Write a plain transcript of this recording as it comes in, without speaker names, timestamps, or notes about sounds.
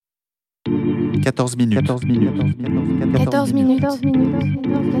14 minutes. 14 minutes. 14 minutes.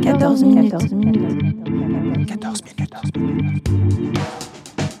 14 minutes. 14 minutes.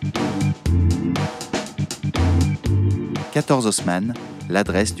 14 Haussmann,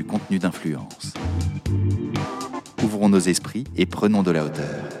 l'adresse du contenu d'influence. Ouvrons nos esprits et prenons de la hauteur.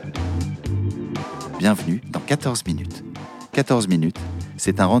 Bienvenue dans 14 minutes. 14 minutes,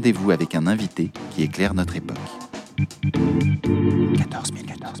 c'est un rendez-vous avec un invité qui éclaire notre époque. 14 minutes.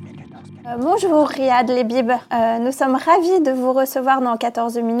 Bonjour Riyad Lebib, nous sommes ravis de vous recevoir dans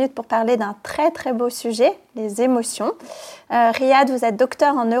 14 minutes pour parler d'un très très beau sujet, les émotions. Riyad, vous êtes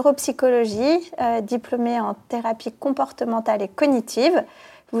docteur en neuropsychologie, diplômé en thérapie comportementale et cognitive.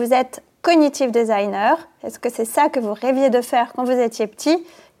 Vous êtes cognitive designer. Est-ce que c'est ça que vous rêviez de faire quand vous étiez petit ?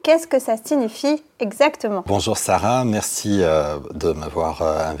 Qu'est-ce que ça signifie exactement ? Bonjour Sarah, merci de m'avoir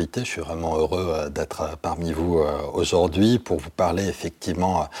invité. Je suis vraiment heureux d'être parmi vous aujourd'hui pour vous parler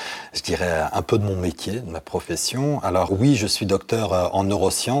effectivement, je dirais, un peu de mon métier, de ma profession. Alors oui, je suis docteur en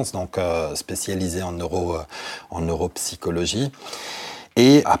neurosciences, donc spécialisé en neuropsychologie.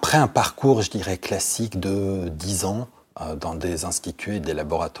 Et après un parcours, je dirais, classique de 10 ans, dans des instituts et des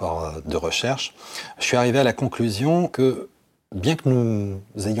laboratoires de recherche, je suis arrivé à la conclusion que bien que nous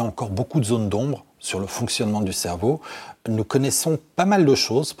ayons encore beaucoup de zones d'ombre sur le fonctionnement du cerveau, nous connaissons pas mal de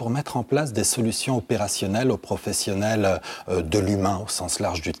choses pour mettre en place des solutions opérationnelles aux professionnels de l'humain au sens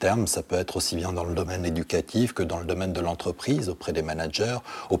large du terme. Ça peut être aussi bien dans le domaine éducatif que dans le domaine de l'entreprise, auprès des managers,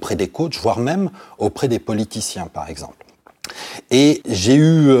 auprès des coachs, voire même auprès des politiciens, par exemple. Et j'ai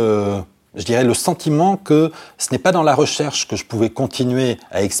eu je dirais le sentiment que ce n'est pas dans la recherche que je pouvais continuer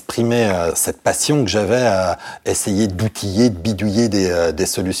à exprimer cette passion que j'avais à essayer d'outiller, de bidouiller des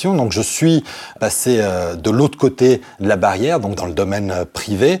solutions. Donc je suis passé de l'autre côté de la barrière, donc dans le domaine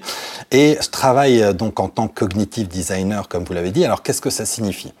privé, et je travaille donc en tant que cognitive designer, comme vous l'avez dit. Alors qu'est-ce que ça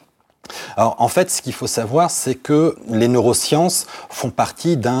signifie ? Alors, en fait, ce qu'il faut savoir, c'est que les neurosciences font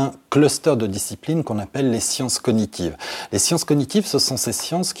partie d'un cluster de disciplines qu'on appelle les sciences cognitives. Les sciences cognitives, ce sont ces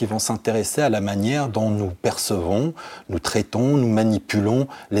sciences qui vont s'intéresser à la manière dont nous percevons, nous traitons, nous manipulons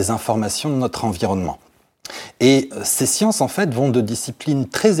les informations de notre environnement. Et ces sciences, en fait, vont de disciplines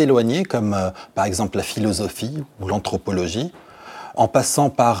très éloignées, comme par exemple la philosophie ou l'anthropologie, en passant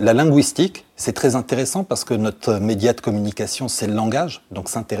par la linguistique. C'est très intéressant parce que notre média de communication, c'est le langage. Donc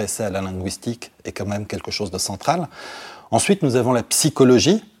s'intéresser à la linguistique est quand même quelque chose de central. Ensuite, nous avons la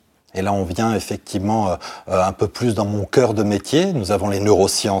psychologie. Et là, on vient effectivement un peu plus dans mon cœur de métier. Nous avons les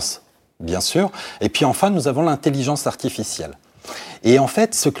neurosciences, bien sûr. Et puis enfin, nous avons l'intelligence artificielle. Et en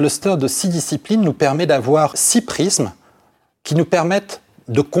fait, ce cluster de 6 disciplines nous permet d'avoir 6 prismes qui nous permettent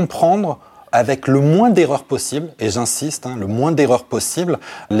de comprendre avec le moins d'erreurs possible, et j'insiste, le moins d'erreurs possible,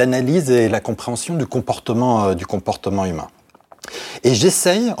 l'analyse et la compréhension du comportement humain. Et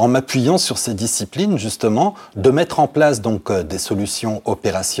j'essaye, en m'appuyant sur ces disciplines, justement, de mettre en place donc des solutions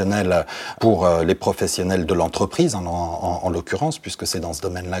opérationnelles pour les professionnels de l'entreprise, en l'occurrence, puisque c'est dans ce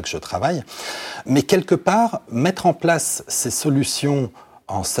domaine-là que je travaille. Mais quelque part, mettre en place ces solutions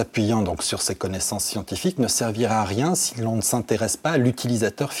en s'appuyant donc sur ces connaissances scientifiques ne servira à rien si l'on ne s'intéresse pas à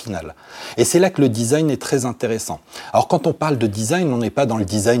l'utilisateur final. Et c'est là que le design est très intéressant. Alors quand on parle de design, on n'est pas dans le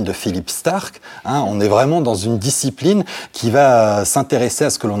design de Philippe Starck, on est vraiment dans une discipline qui va s'intéresser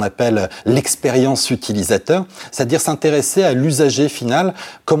à ce que l'on appelle l'expérience utilisateur, c'est-à-dire s'intéresser à l'usager final,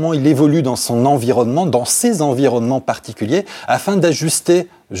 comment il évolue dans son environnement, dans ses environnements particuliers, afin d'ajuster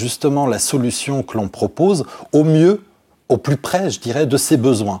justement la solution que l'on propose au mieux, au plus près, je dirais, de ses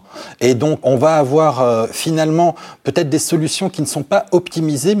besoins. Et donc, on va avoir finalement peut-être des solutions qui ne sont pas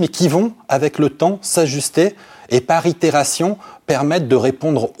optimisées, mais qui vont, avec le temps, s'ajuster et par itération, permettre de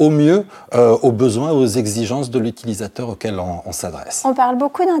répondre au mieux aux besoins, aux exigences de l'utilisateur auquel on s'adresse. On parle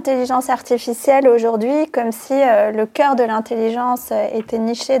beaucoup d'intelligence artificielle aujourd'hui, comme si le cœur de l'intelligence était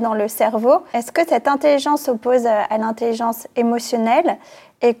niché dans le cerveau. Est-ce que cette intelligence s'oppose à l'intelligence émotionnelle ?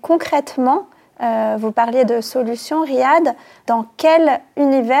 Et concrètement, vous parliez de solutions, Riyad. Dans quel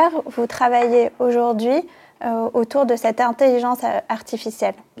univers vous travaillez aujourd'hui autour de cette intelligence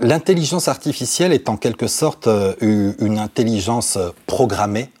artificielle ? L'intelligence artificielle est en quelque sorte une intelligence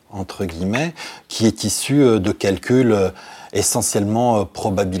programmée, entre guillemets, qui est issue de calculs essentiellement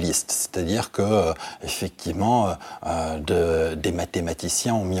probabilistes. C'est-à-dire que, effectivement, des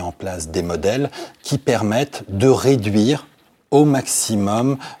mathématiciens ont mis en place des modèles qui permettent de réduire au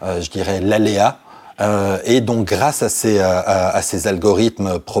maximum, je dirais, l'aléa. Et donc, grâce à ces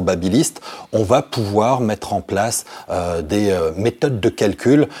algorithmes probabilistes, on va pouvoir mettre en place des méthodes de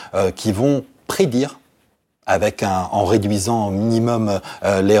calcul qui vont prédire, en réduisant au minimum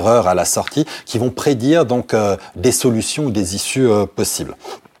l'erreur à la sortie, qui vont prédire donc des solutions ou des issues possibles.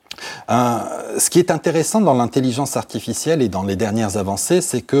 Ce qui est intéressant dans l'intelligence artificielle et dans les dernières avancées,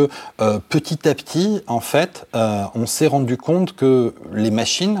 c'est que petit à petit, en fait, on s'est rendu compte que les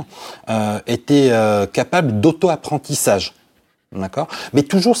machines étaient capables d'auto-apprentissage. D'accord ? Mais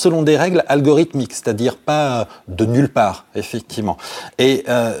toujours selon des règles algorithmiques, c'est-à-dire pas de nulle part, effectivement. Et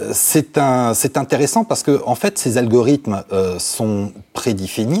c'est intéressant parce que, en fait, ces algorithmes sont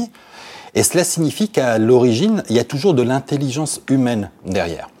prédéfinis. Et cela signifie qu'à l'origine, il y a toujours de l'intelligence humaine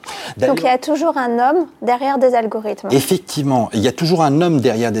derrière. Donc il y a toujours un homme derrière des algorithmes. Effectivement, il y a toujours un homme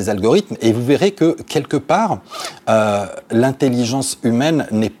derrière des algorithmes et vous verrez que quelque part, l'intelligence humaine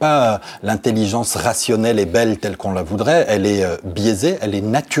n'est pas l'intelligence rationnelle et belle telle qu'on la voudrait, elle est biaisée, elle est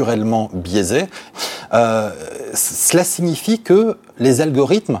naturellement biaisée. Cela signifie que les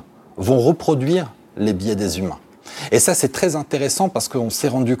algorithmes vont reproduire les biais des humains. Et ça, c'est très intéressant parce qu'on s'est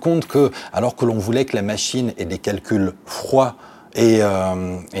rendu compte que, alors que l'on voulait que la machine ait des calculs froids et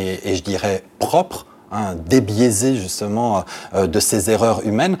je dirais propres, débiaisés justement de ces erreurs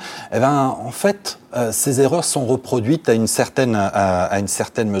humaines, eh ben, en fait, ces erreurs sont reproduites à une certaine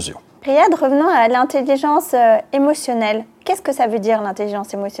mesure. Riyad, revenons à l'intelligence émotionnelle. Qu'est-ce que ça veut dire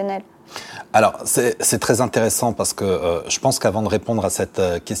l'intelligence émotionnelle ? Alors, c'est très intéressant parce que je pense qu'avant de répondre à cette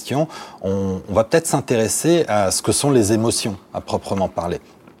question, on va peut-être s'intéresser à ce que sont les émotions, à proprement parler.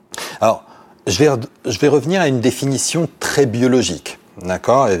 Alors, je vais revenir à une définition très biologique.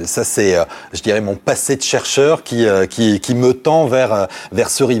 D'accord, et ça c'est, je dirais, mon passé de chercheur qui me tend vers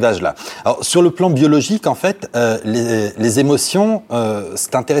ce rivage-là. Alors sur le plan biologique, en fait, les émotions,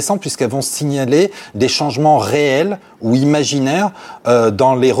 c'est intéressant puisqu'elles vont signaler des changements réels ou imaginaires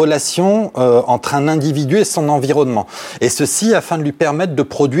dans les relations entre un individu et son environnement. Et ceci afin de lui permettre de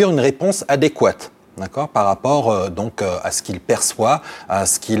produire une réponse adéquate. D'accord, par rapport donc à ce qu'il perçoit, à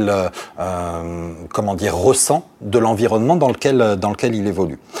ce qu'il ressent de l'environnement dans lequel il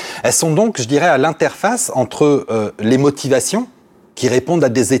évolue. Elles sont donc, je dirais, à l'interface entre les motivations qui répondent à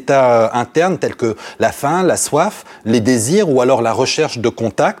des états internes tels que la faim, la soif, les désirs ou alors la recherche de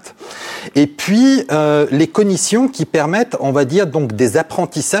contact, et puis les cognitions qui permettent, on va dire, donc des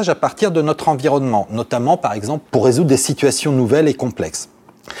apprentissages à partir de notre environnement, notamment par exemple pour résoudre des situations nouvelles et complexes.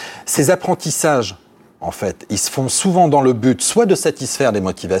 Ces apprentissages, en fait, ils se font souvent dans le but soit de satisfaire des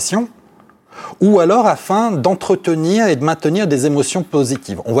motivations, ou alors afin d'entretenir et de maintenir des émotions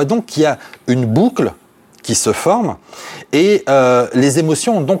positives. On voit donc qu'il y a une boucle qui se forme, et les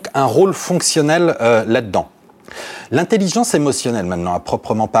émotions ont donc un rôle fonctionnel là-dedans. L'intelligence émotionnelle, maintenant, à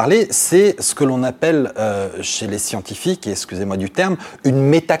proprement parler, c'est ce que l'on appelle chez les scientifiques, et excusez-moi du terme, une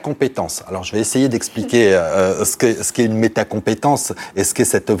métacompétence. Alors, je vais essayer d'expliquer ce qu'est une métacompétence et ce qu'est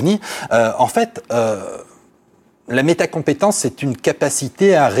cet ovni. En fait, la métacompétence, c'est une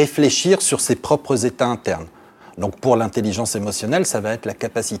capacité à réfléchir sur ses propres états internes. Donc, pour l'intelligence émotionnelle, ça va être la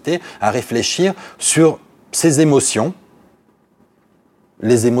capacité à réfléchir sur ses émotions,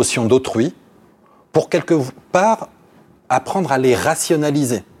 les émotions d'autrui, pour quelque part apprendre à les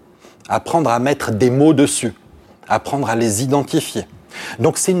rationaliser, apprendre à mettre des mots dessus, apprendre à les identifier.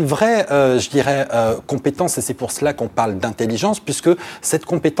 Donc c'est une vraie, compétence, et c'est pour cela qu'on parle d'intelligence, puisque cette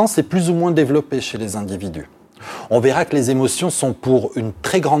compétence est plus ou moins développée chez les individus. On verra que les émotions sont pour une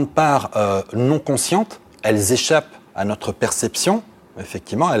très grande part non conscientes, elles échappent à notre perception.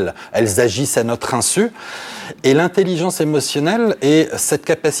 Effectivement, elles agissent à notre insu. Et l'intelligence émotionnelle est cette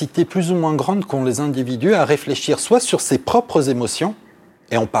capacité plus ou moins grande qu'ont les individus à réfléchir soit sur ses propres émotions,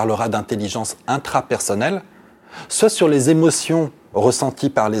 et on parlera d'intelligence intrapersonnelle, soit sur les émotions ressenties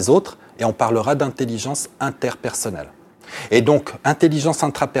par les autres, et on parlera d'intelligence interpersonnelle. Et donc, intelligence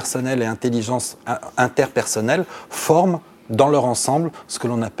intrapersonnelle et intelligence interpersonnelle forment dans leur ensemble ce que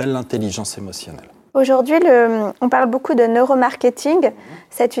l'on appelle l'intelligence émotionnelle. Aujourd'hui, on parle beaucoup de neuromarketing,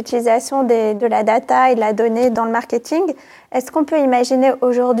 cette utilisation de la data et de la donnée dans le marketing. Est-ce qu'on peut imaginer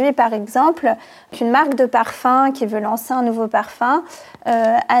aujourd'hui, par exemple, qu'une marque de parfum qui veut lancer un nouveau parfum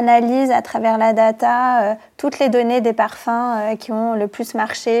analyse à travers la data toutes les données des parfums qui ont le plus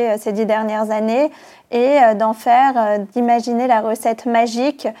marché ces 10 dernières années et d'imaginer la recette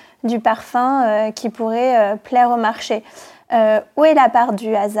magique du parfum qui pourrait plaire au marché? Où est la part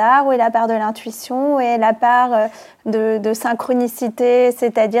du hasard, où est la part de l'intuition, où est la part de synchronicité,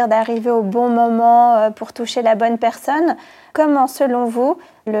 c'est-à-dire d'arriver au bon moment pour toucher la bonne personne? Comment, selon vous,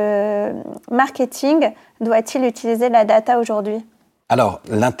 le marketing doit-il utiliser la data aujourd'hui ? Alors,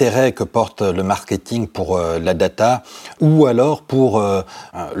 l'intérêt que porte le marketing pour la data ou alors pour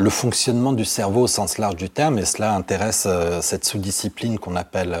le fonctionnement du cerveau au sens large du terme, et cela intéresse cette sous-discipline qu'on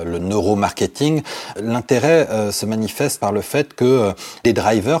appelle le neuromarketing, l'intérêt se manifeste par le fait que des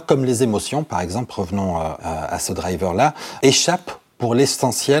drivers comme les émotions, par exemple, revenons à ce driver-là, échappent pour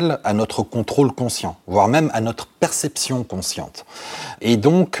l'essentiel à notre contrôle conscient, voire même à notre perception consciente. Et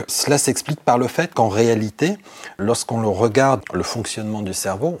donc, cela s'explique par le fait qu'en réalité, lorsqu'on regarde le fonctionnement du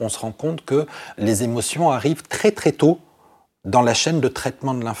cerveau, on se rend compte que les émotions arrivent très très tôt dans la chaîne de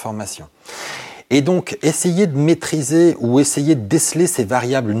traitement de l'information. Et donc, essayer de maîtriser ou essayer de déceler ces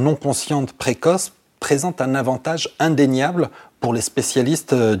variables non conscientes précoces présente un avantage indéniable pour les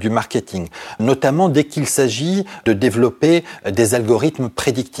spécialistes du marketing, notamment dès qu'il s'agit de développer des algorithmes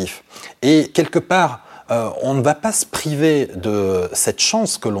prédictifs. Et quelque part, on ne va pas se priver de cette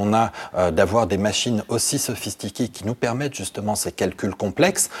chance que l'on a d'avoir des machines aussi sophistiquées qui nous permettent justement ces calculs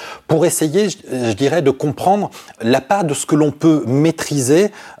complexes pour essayer, je dirais, de comprendre la part de ce que l'on peut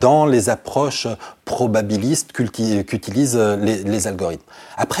maîtriser dans les approches probabilistes qu'utilisent les algorithmes.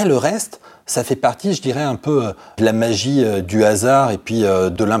 Après, le reste, ça fait partie, je dirais, un peu de la magie du hasard et puis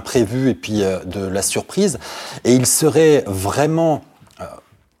de l'imprévu et puis de la surprise. Et il serait vraiment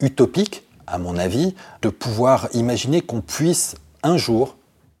utopique, à mon avis, de pouvoir imaginer qu'on puisse un jour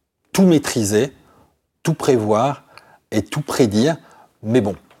tout maîtriser, tout prévoir et tout prédire. Mais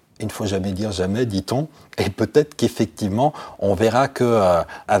bon, il ne faut jamais dire jamais, dit-on. Et peut-être qu'effectivement, on verra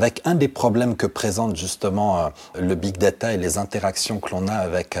qu'avec un des problèmes que présente justement le big data et les interactions que l'on a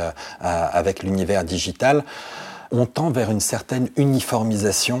avec l'univers digital, on tend vers une certaine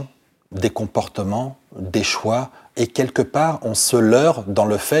uniformisation des comportements, des choix, et quelque part, on se leurre dans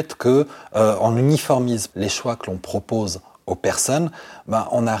le fait qu'on uniformise les choix que l'on propose aux personnes,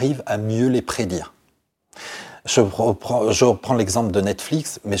 on arrive à mieux les prédire. Je reprends l'exemple de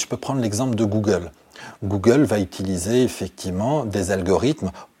Netflix, mais je peux prendre l'exemple de Google. Google va utiliser effectivement des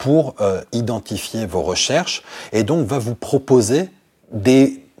algorithmes pour identifier vos recherches et donc va vous proposer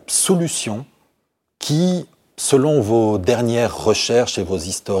des solutions qui, selon vos dernières recherches et vos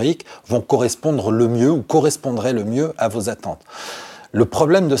historiques, vont correspondre le mieux ou correspondraient le mieux à vos attentes. Le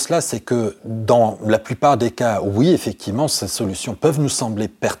problème de cela, c'est que dans la plupart des cas, oui, effectivement, ces solutions peuvent nous sembler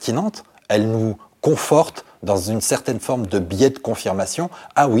pertinentes, elles nous confortent dans une certaine forme de biais de confirmation.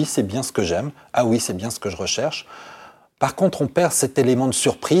 Ah oui, c'est bien ce que j'aime. Ah oui, c'est bien ce que je recherche. Par contre, on perd cet élément de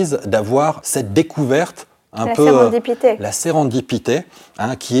surprise d'avoir cette découverte la sérendipité,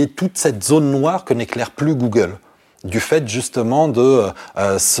 qui est toute cette zone noire que n'éclaire plus Google, du fait justement de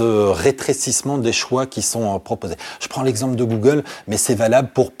ce rétrécissement des choix qui sont proposés. Je prends l'exemple de Google, mais c'est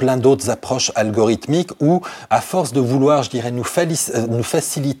valable pour plein d'autres approches algorithmiques où, à force de vouloir, je dirais, nous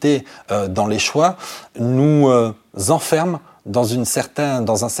faciliter dans les choix, nous enferme dans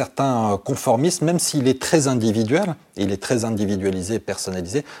un certain conformisme, même s'il est très individuel, il est très individualisé,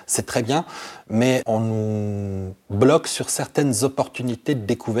 personnalisé, c'est très bien, mais on nous bloque sur certaines opportunités de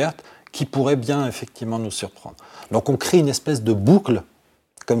découverte qui pourraient bien effectivement nous surprendre. Donc on crée une espèce de boucle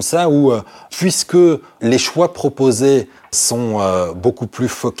comme ça où, puisque les choix proposés sont beaucoup plus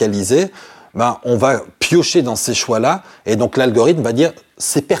focalisés, on va piocher dans ces choix-là et donc l'algorithme va dire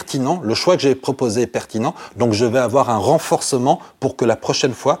c'est pertinent, le choix que j'ai proposé est pertinent, donc je vais avoir un renforcement pour que la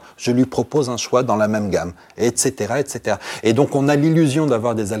prochaine fois, je lui propose un choix dans la même gamme, etc., etc. Et donc on a l'illusion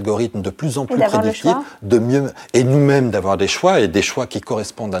d'avoir des algorithmes de plus en plus prédictifs, et nous-mêmes d'avoir des choix, et des choix qui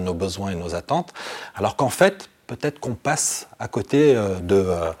correspondent à nos besoins et nos attentes, alors qu'en fait, peut-être qu'on passe à côté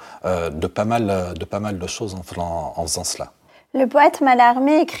de pas mal de choses en faisant cela. Le poète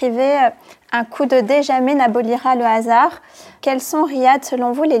Mallarmé écrivait « Un coup de dé jamais n'abolira le hasard ». Quelles sont, Riyad,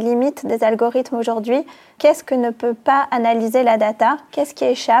 selon vous, les limites des algorithmes aujourd'hui ? Qu'est-ce que ne peut pas analyser la data ? Qu'est-ce qui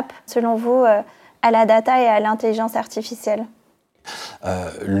échappe, selon vous, à la data et à l'intelligence artificielle ?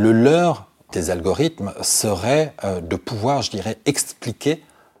 Le leurre des algorithmes serait de pouvoir, je dirais, expliquer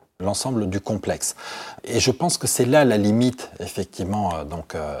l'ensemble du complexe. Et je pense que c'est là la limite, effectivement,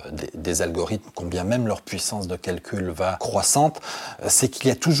 des algorithmes, combien même leur puissance de calcul va croissante, c'est qu'il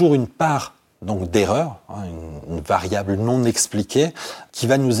y a toujours une part d'erreur, une variable non expliquée, qui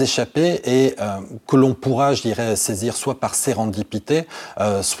va nous échapper et que l'on pourra, je dirais, saisir soit par sérendipité,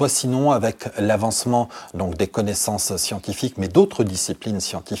 soit sinon avec l'avancement des connaissances scientifiques, mais d'autres disciplines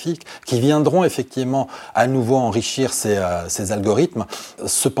scientifiques, qui viendront effectivement à nouveau enrichir ces algorithmes.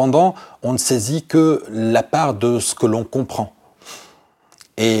 Cependant, on ne saisit que la part de ce que l'on comprend.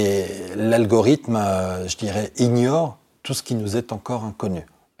 Et l'algorithme, je dirais, ignore tout ce qui nous est encore inconnu.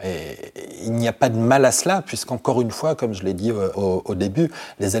 Et il n'y a pas de mal à cela, puisqu'encore une fois, comme je l'ai dit au début,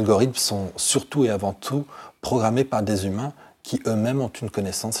 les algorithmes sont surtout et avant tout programmés par des humains qui eux-mêmes ont une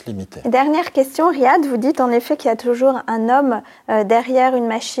connaissance limitée. Dernière question, Riyad, vous dites en effet qu'il y a toujours un homme derrière une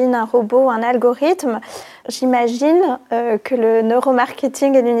machine, un robot, un algorithme. J'imagine que le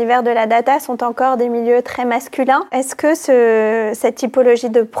neuromarketing et l'univers de la data sont encore des milieux très masculins. Est-ce que cette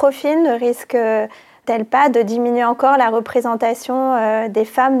typologie de profil ne risque t-elle pas de diminuer encore la représentation des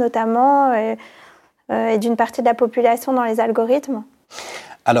femmes notamment et d'une partie de la population dans les algorithmes ?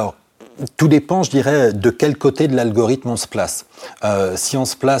 Alors, tout dépend, je dirais, de quel côté de l'algorithme on se place. Si on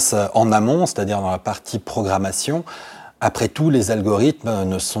se place en amont, c'est-à-dire dans la partie programmation, après tout, les algorithmes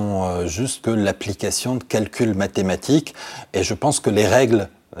ne sont juste que l'application de calculs mathématiques, et je pense que les règles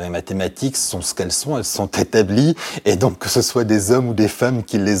les mathématiques sont ce qu'elles sont établies, et donc que ce soit des hommes ou des femmes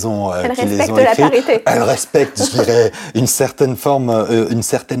qui les ont écrites, la parité. Elles respectent, je dirais, une certaine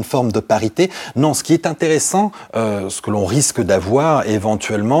forme de parité. Non, ce qui est intéressant, ce que l'on risque d'avoir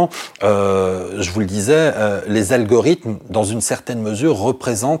éventuellement, je vous le disais, les algorithmes, dans une certaine mesure,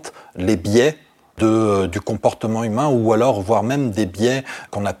 représentent les biais du comportement humain, ou alors voire même des biais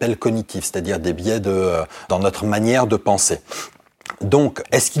qu'on appelle cognitifs, c'est-à-dire des biais dans notre manière de penser. Donc,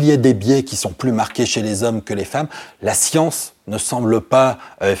 est-ce qu'il y a des biais qui sont plus marqués chez les hommes que les femmes ? La science ne semble pas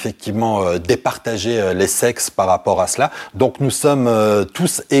effectivement départager les sexes par rapport à cela. Donc, nous sommes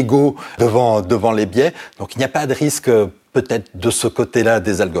tous égaux devant les biais. Donc, il n'y a pas de risque peut-être de ce côté-là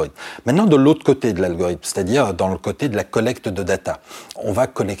des algorithmes. Maintenant, de l'autre côté de l'algorithme, c'est-à-dire dans le côté de la collecte de data. On va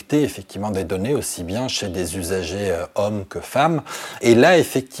collecter effectivement des données aussi bien chez des usagers hommes que femmes. Et là,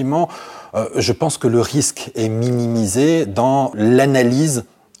 effectivement, je pense que le risque est minimisé dans l'analyse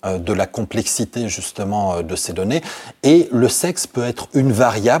de la complexité justement de ces données. Et le sexe peut être une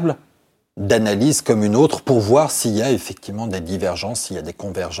variable d'analyse comme une autre pour voir s'il y a effectivement des divergences, s'il y a des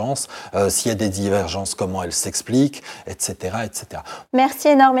convergences, s'il y a des divergences, comment elles s'expliquent, etc., etc. Merci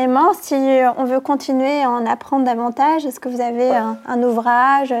énormément. Si on veut continuer à en apprendre davantage, est-ce que vous avez un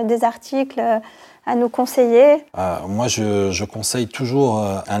ouvrage, des articles à nous conseiller ? Moi, je conseille toujours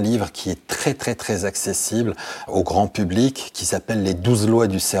un livre qui est très, très, très accessible au grand public, qui s'appelle « Les 12 lois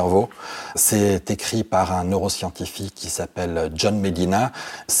du cerveau ». C'est écrit par un neuroscientifique qui s'appelle John Medina.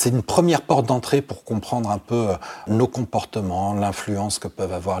 C'est une première porte d'entrée pour comprendre un peu nos comportements, l'influence que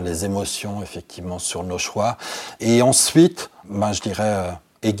peuvent avoir les émotions, effectivement, sur nos choix. Et ensuite, je dirais...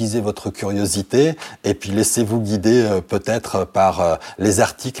 aiguisez votre curiosité et puis laissez-vous guider peut-être par les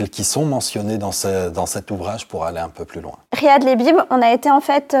articles qui sont mentionnés dans cet ouvrage pour aller un peu plus loin. Riyad Lebib, on a été en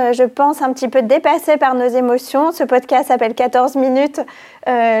fait, je pense, un petit peu dépassé par nos émotions. Ce podcast s'appelle 14 minutes.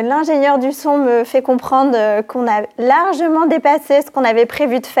 L'ingénieur du son me fait comprendre qu'on a largement dépassé ce qu'on avait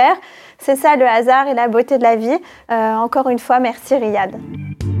prévu de faire. C'est ça le hasard et la beauté de la vie. Encore une fois, merci Riyad.